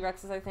than the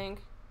T-Rexes, I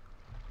think.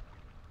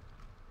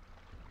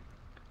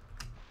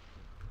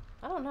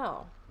 I don't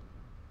know.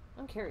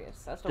 I'm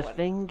curious as to what... The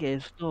thing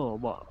is, though,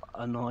 what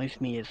annoys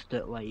me is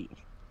that, like,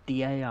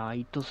 the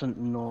AI doesn't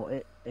know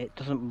it. It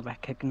doesn't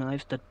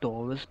recognize the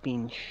door as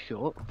being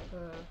shut.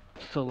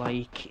 So,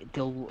 like,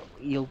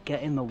 you'll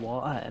get in the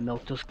water and they'll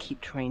just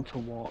keep trying to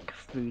walk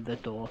through the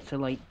door to,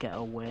 like, get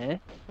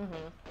away.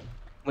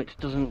 Which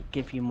doesn't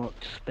give you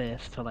much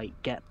space to, like,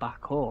 get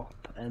back up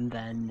and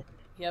then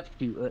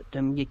shoot at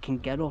them. You can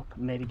get up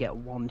and maybe get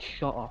one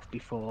shot off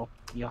before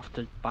you have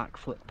to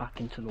backflip back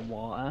into the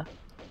water.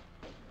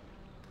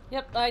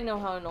 Yep, I know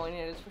how annoying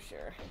it is for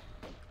sure.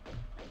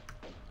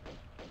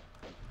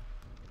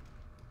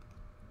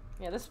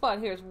 Yeah, this spot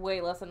here is way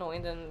less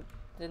annoying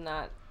than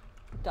that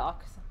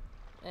dock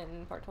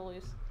in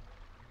Bartoli's.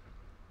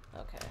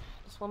 Okay,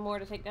 just one more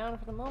to take down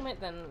for the moment,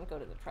 then go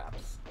to the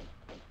traps.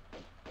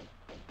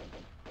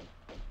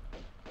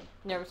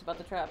 Nervous about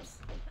the traps.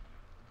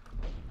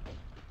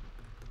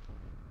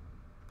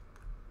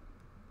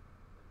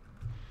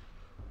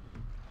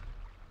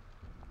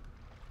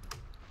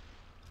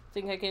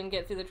 Think I can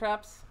get through the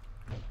traps?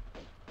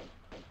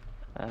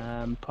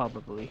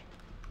 Probably.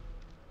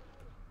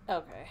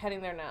 Okay,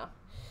 heading there now.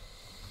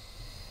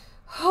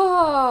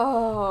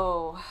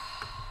 Oh.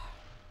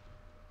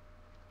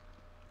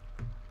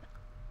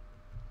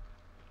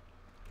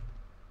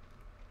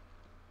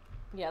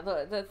 Yeah,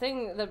 the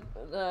thing,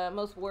 the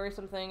most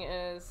worrisome thing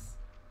is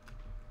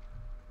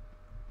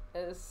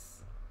the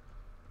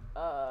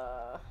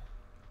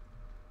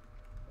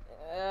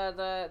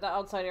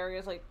outside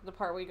areas, like the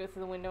part where you go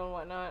through the window and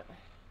whatnot.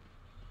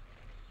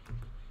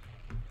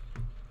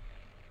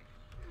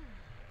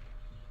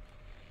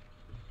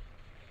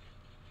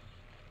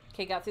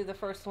 Okay, got through the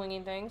first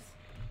swinging things.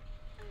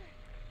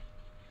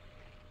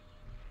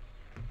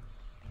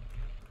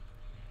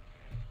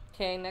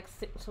 Okay,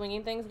 next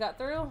swinging things got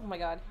through. Oh my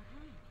god.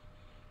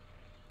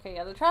 Okay,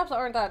 yeah, the traps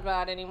aren't that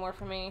bad anymore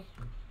for me.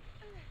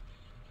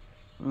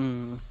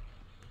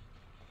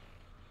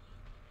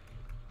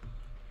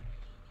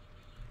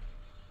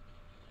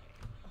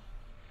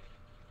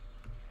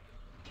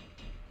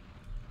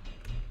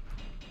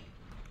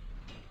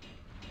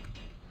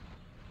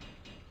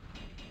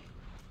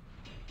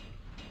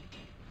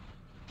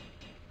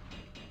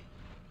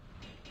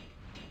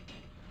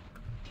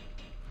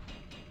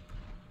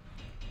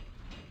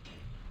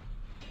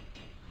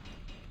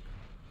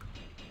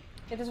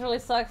 It just really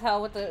sucks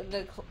how with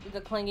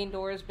the clanging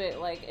doors bit,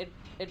 like,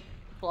 it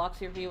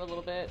blocks your view a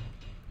little bit.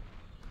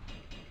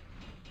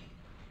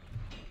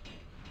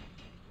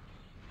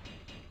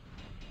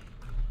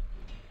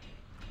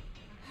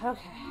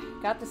 Okay,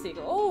 got the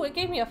secret. Oh, it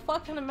gave me a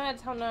fuck ton of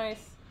meds, how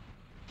nice.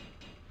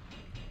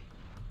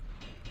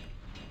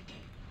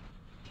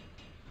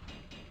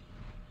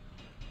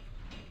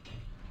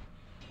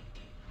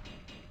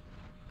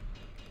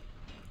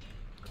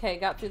 Okay,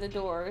 got through the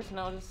doors,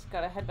 now I just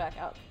gotta head back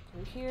out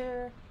through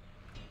here.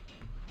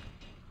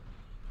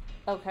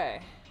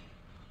 Okay.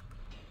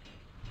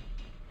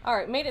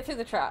 Alright, made it through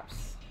the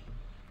traps.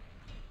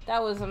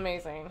 That was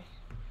amazing.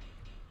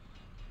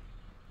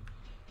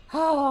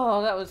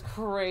 Oh, that was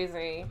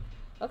crazy.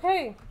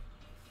 Okay.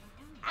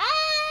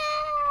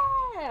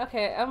 Ah!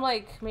 Okay, I'm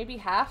like maybe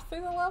half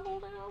through the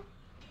level now.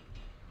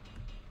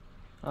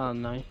 Oh,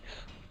 nice.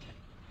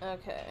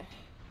 Okay.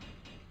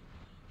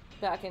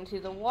 Back into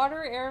the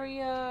water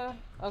area.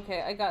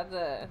 Okay, I got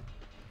the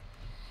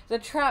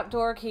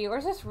trapdoor key. Or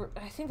is this...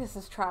 I think this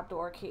is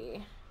trapdoor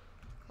key.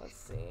 Let's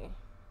see.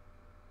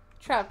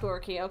 Trapdoor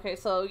key. Okay,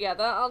 so yeah,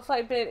 that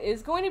outside bit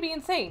is going to be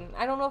insane.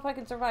 I don't know if I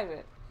can survive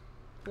it.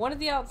 One of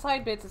the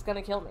outside bits is going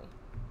to kill me.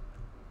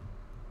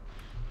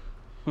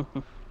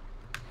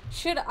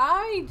 Should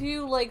I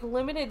do, like,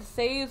 limited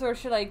saves, or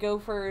should I go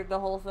for the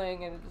whole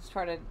thing and just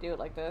try to do it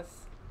like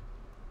this?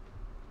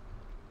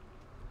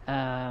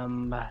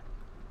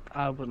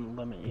 I wouldn't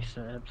limit your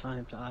saves.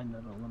 I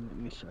never limit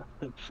my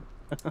saves.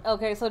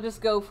 Okay, so just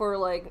go for,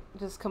 like,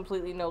 just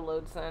completely no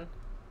loads then.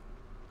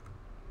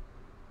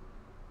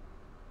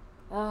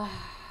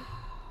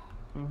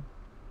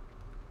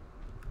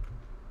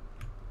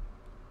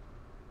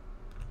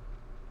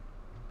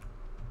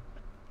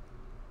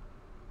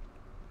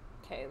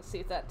 Okay, let's see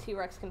if that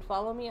T-Rex can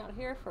follow me out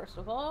here, first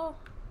of all.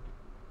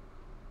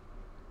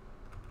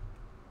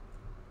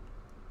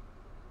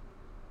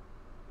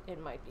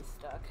 It might be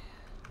stuck.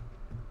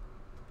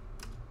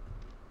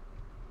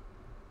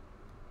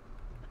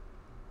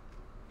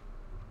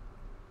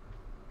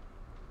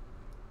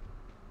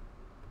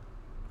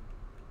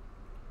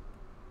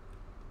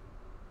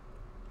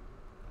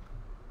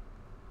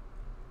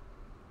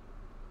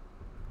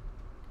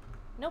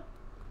 Nope.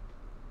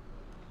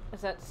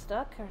 Is that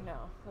stuck or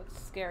no?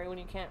 That's scary when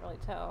you can't really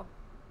tell.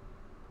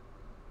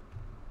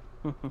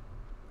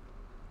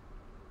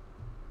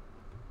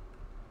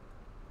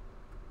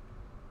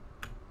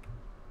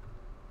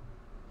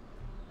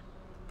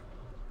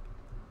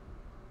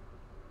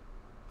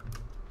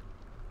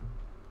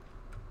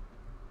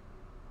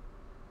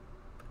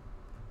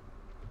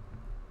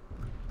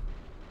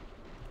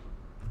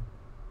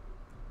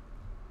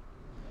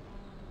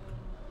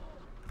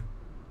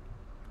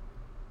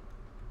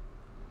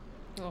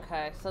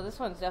 Okay, so this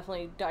one's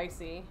definitely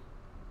dicey.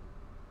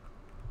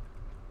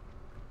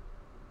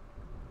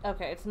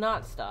 Okay, it's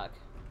not stuck.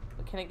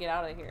 But can I get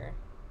out of here?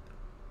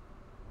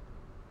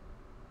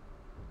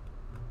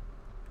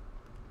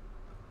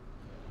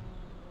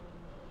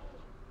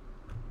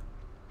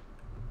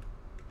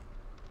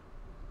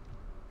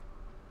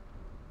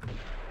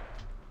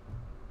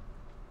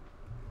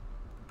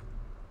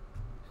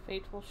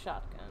 Fateful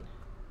shotgun.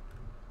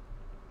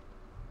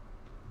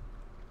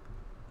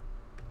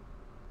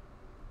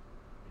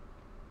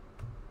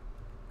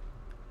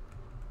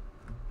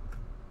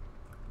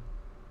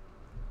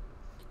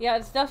 Yeah,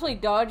 it's definitely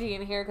dodgy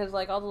in here because,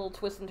 like, all the little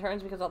twists and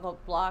turns because of all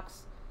the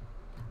blocks.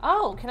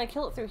 Oh, can I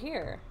kill it through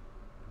here?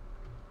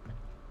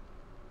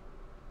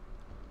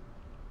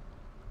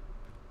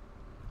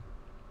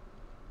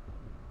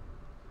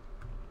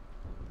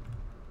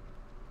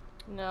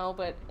 No,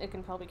 but it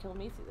can probably kill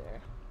me through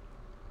there.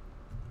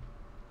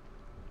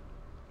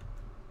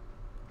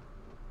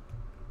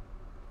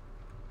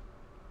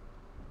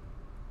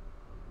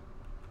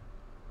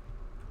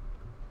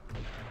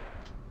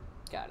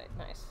 Got it.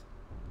 Nice.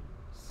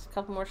 Just a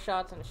couple more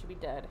shots and it should be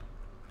dead.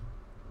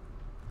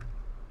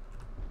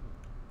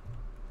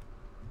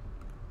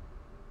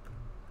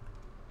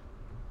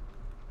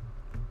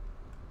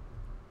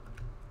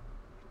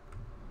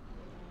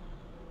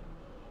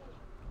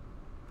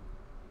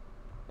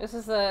 This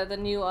is the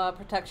new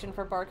protection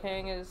for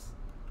Barkhang is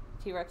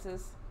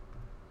T-Rexes.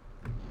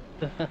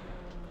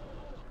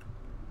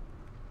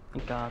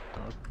 Guard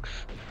dogs.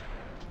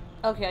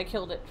 Okay, I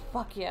killed it.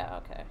 Fuck yeah,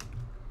 okay.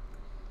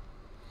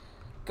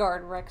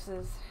 Guard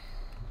Rexes.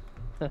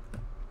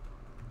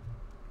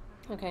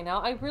 Okay, now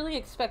I really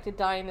expect to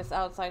die in this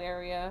outside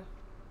area.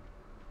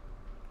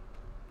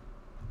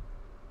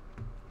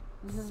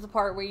 This is the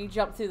part where you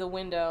jump through the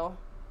window.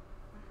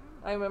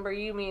 I remember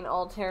you mean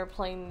Altair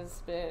playing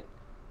this bit.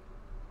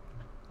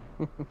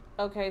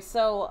 Okay,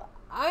 so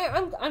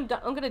I'm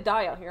gonna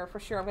die out here for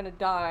sure. I'm gonna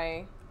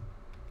die.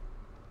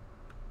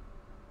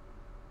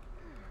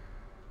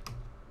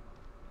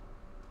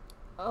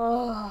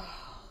 Ugh.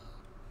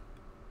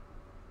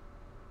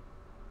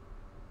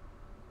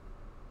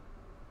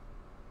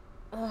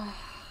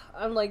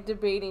 I'm like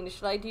debating,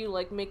 should I do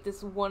like make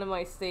this one of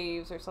my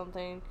saves or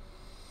something?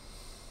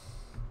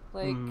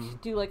 Like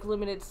do like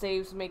limited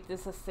saves, make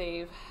this a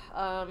save.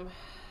 I'm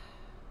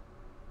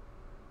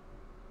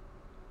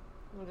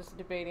just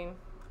debating.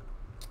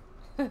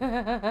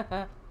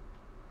 Because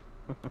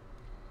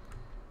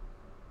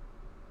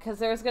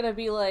there's gonna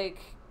be like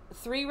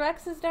 3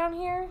 Rexes down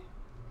here.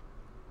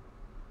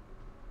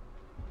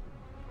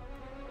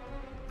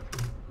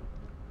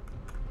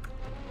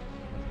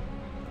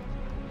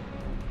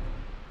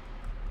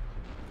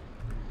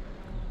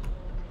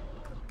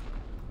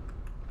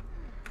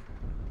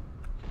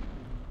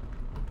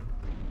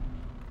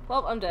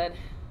 Well, I'm dead.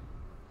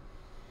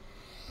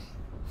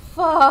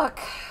 Fuck.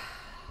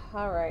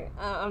 Alright,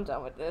 I'm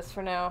done with this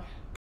for now.